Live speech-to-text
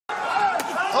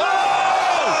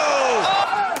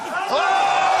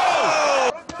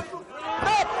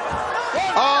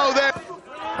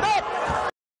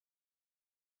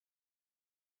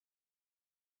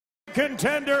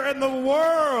contender in the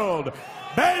world,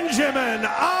 Benjamin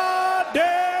Adegbuyi.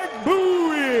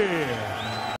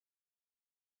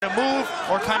 Move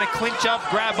or kind of clinch up,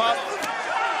 grab up,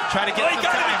 try to get some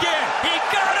time. He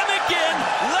got him again.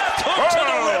 Left hook to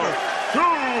the liver.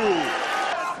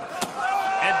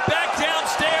 And back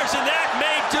downstairs, and that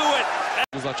may do it.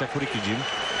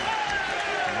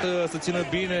 Să țină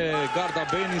bine garda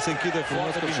Beni, se închide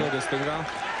frumos bine de stânga.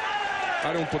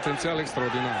 Are un potențial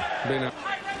extraordinar. Bine,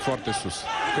 foarte sus.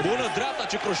 Bună dreapta,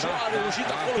 ce croșet a reușit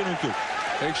acolo în unchiul.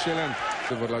 Excelent.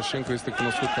 Vărlașenko este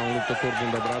cunoscut ca un luptător bun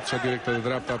de braț, cea directă de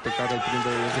dreapta pe care îl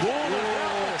prinde. Bună!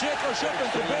 Ce croșet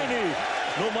pentru Beni!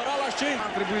 Numărat la 5.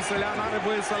 Ar trebui să le ia, n-are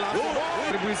voie să lasă.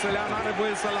 Trebuie să le ia, n-are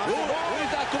voie să lasă.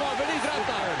 Uite acum a venit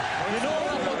dreapta. Din nou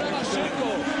la Vărlașenko.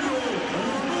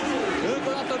 Încă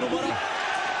o dată numărat.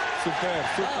 Super,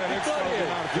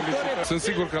 extraordinar. Sunt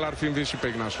sigur că l-ar fi învins și pe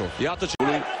Ignașov. Iată ce...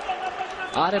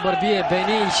 Are bărbie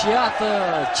Beni și iată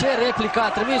ce replică a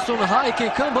trimis un high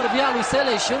kick în bărbia lui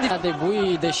Seleș.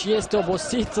 Adegbuyi, deși este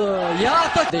obosit,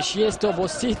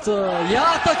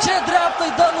 iată ce dreaptă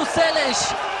îi dă lui Seleș.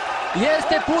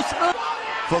 Este pus în...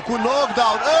 Făcut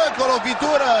knockdown, încă o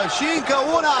lovitură și încă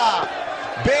una.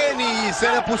 Beni se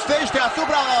răpustește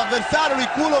asupra adversarului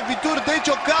cu lovituri de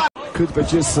ciocan. Cât pe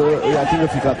ce să îi atingă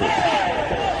ficatul.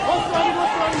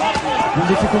 În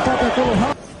dificultate acolo.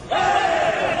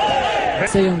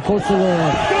 În colțul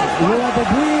lui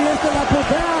Adegbuyi este la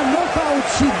podea, knockout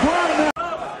și doarme.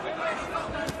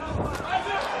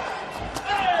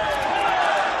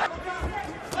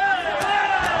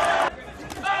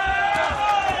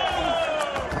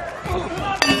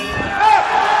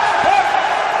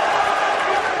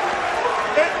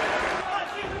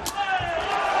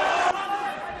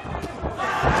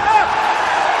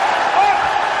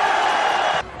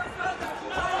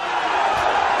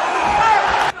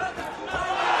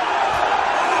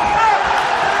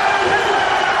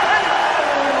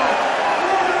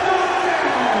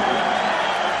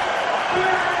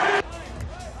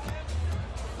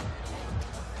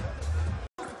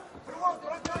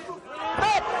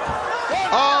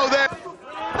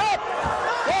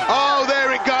 Oh,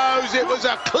 there it goes. It was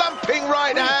a clumping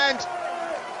right hand.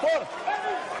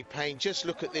 Pain, just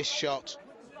look at this shot.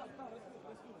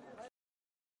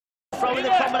 Throwing the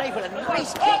combination, but a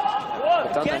nice kick.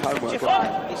 Again from Jafar.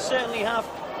 They certainly have.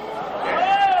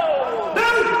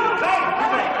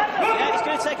 Yeah, he's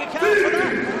going to take account for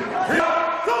that.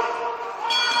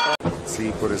 See,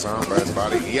 he put his arm by his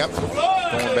body. Yep.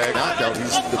 Going back knockout.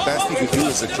 The best he could do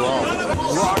is a draw.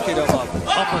 Rocket of a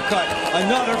uppercut.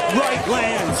 Another right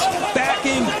lands.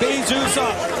 Backing Jesus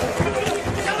up.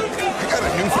 You got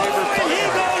a new favorite fighter. He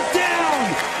goes down.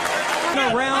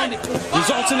 Around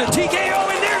results in a TKO,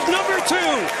 and there's number 2.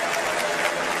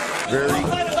 Very.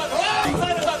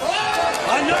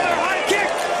 Another high kick,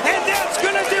 and that's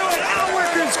going to do it.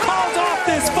 Outworkers calls off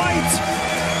this fight.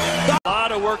 A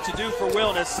lot of work to do for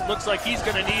Wilness. Looks like he's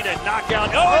going to need a knockout.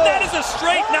 Oh, and that is a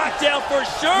straight knockdown for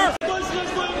sure.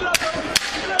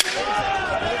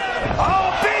 Oh,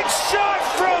 big shot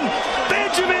from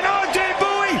Benjamin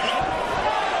Adegbuyi.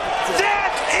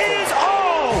 That is all.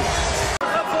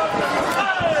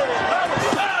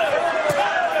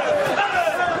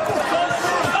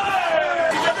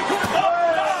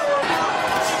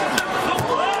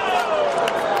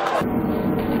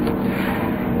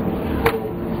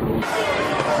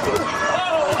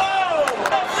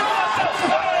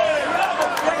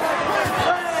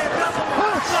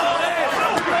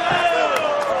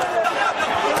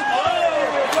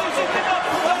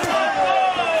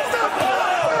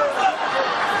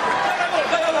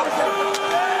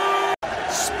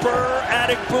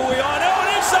 Adegbuyi on an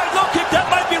inside low kick. That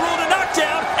might be ruled a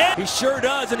knockdown. And he sure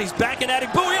does, and he's backing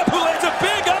Adegbuyi up, who lands a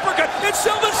big uppercut. And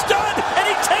Silva's stunned, and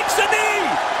he takes a knee.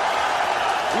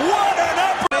 What an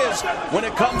uppercut! When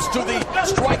it comes to the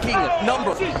striking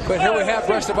number. But here we have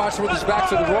Brestabox with his back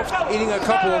to the ropes, eating a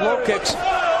couple of low kicks.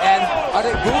 And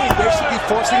Adegbuyi basically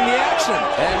forcing the action.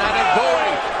 And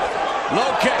Adegbuyi,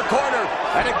 low kick, corner.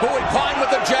 Adegbuyi pawing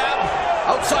with the jab.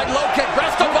 Outside low kick.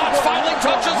 Brestabox finally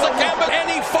touches the canvas.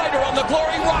 Any fighter on the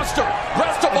Glory roster.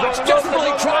 Brestabox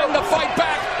desperately trying to fight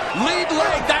back. Lead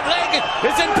leg. That leg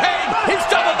is in pain. He's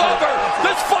doubled over.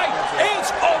 This fight is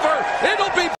over.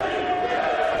 It'll be.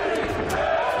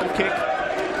 Kick.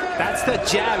 That's the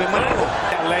jab. And when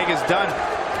that leg is done.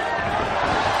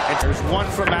 And there's one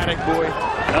from Adegbuyi.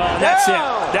 Oh, that's it.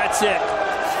 That's it.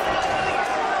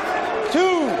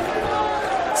 2.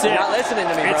 That's it. Not listening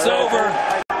to me, It's brother. over.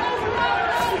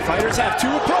 Fighters have 2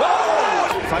 approaches.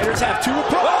 Oh! Fighters have 2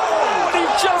 approaches. Oh! And he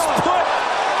just put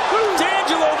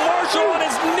D'Angelo Marshall on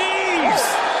his knees.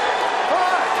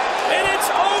 And it's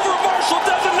over, Marshall.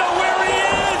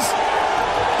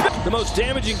 The most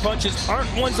damaging punches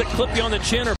aren't ones that clip you on the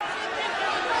chin or...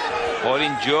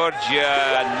 Paulin George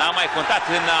n-a mai contat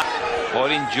în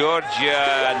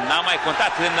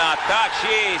atac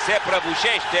și se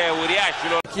prăbușește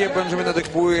uriașul. Бенджамин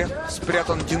Адегбуи,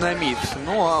 спрятан динамит.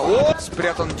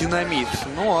 Спрятан динамит.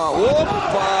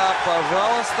 Опа,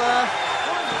 пожалуйста.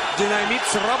 Динамит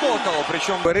сработал.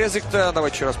 Причем резик-то,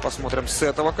 давайте еще раз посмотрим с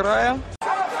этого края.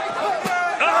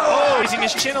 Raising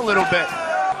his chin a little bit.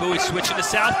 Bowie switching to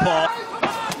southpaw.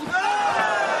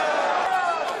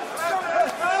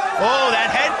 Oh, that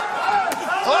head.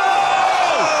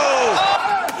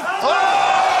 No!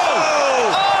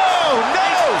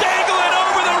 He's dangling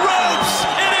over the ropes.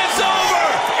 It is over.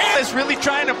 He's really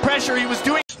trying to pressure. He was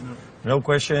doing. No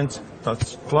questions.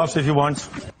 Touch gloves if you want.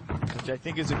 Which I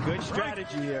think is a good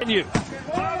strategy here. And you.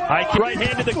 High kick, right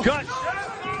hand to the gut.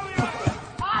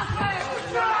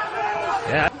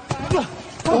 Yeah.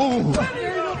 Ooh.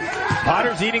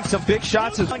 Potter's eating some big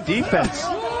shots of defense.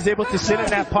 He's able to sit in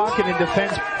that pocket and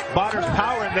defend Potter's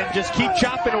power and then just keep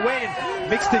chopping away and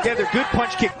mix together good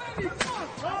punch kick.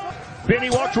 Benny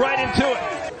walked right into it.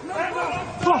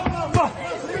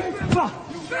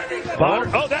 Potter,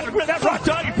 that rocked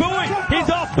Adegbuyi. He's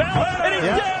off balance and he's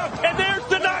down. And there's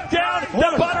the knockdown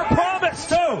that Potter promised.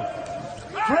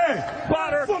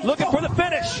 Potter looking for the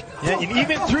finish. Yeah, and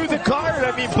even through the guard,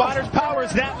 I mean, Potter's power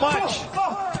is that much.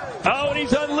 Oh, and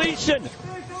he's unleashing.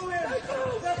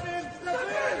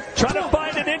 Trying to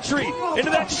find an entry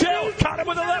into that shell. Caught him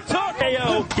with a left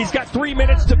hook. He's got 3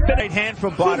 minutes to finish. Right hand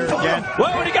from Potter again. Whoa,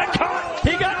 and he got caught.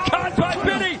 He got caught by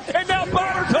Benny. And now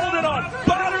Potter's holding on.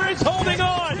 Potter is holding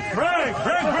on.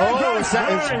 Oh, is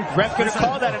ref going to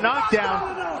call that a knockdown?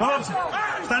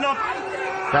 Stand up.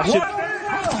 That should...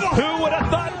 Who would have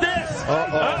thought this?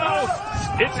 Uh-oh.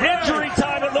 It's injury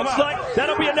time, it looks like.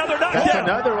 That'll be another knockdown. That's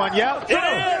another one, yeah. It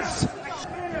is.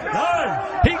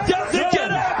 He doesn't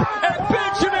get up. And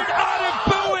Benjamin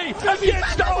Adegbuyi,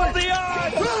 against all the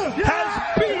odds, has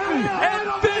beaten and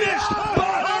finished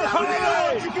Potter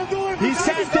High. He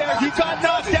sat there. He got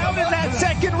knocked out in that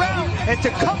second round. And to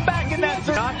come back in that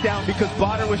third knockdown because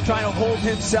Potter was trying to hold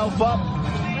himself up.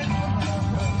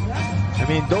 I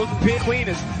mean, those big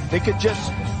winners, they could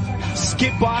just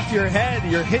skip off your head,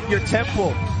 hit your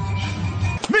temple.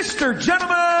 Mr.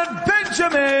 Gentleman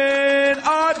Benjamin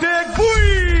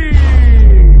Adegbuyi.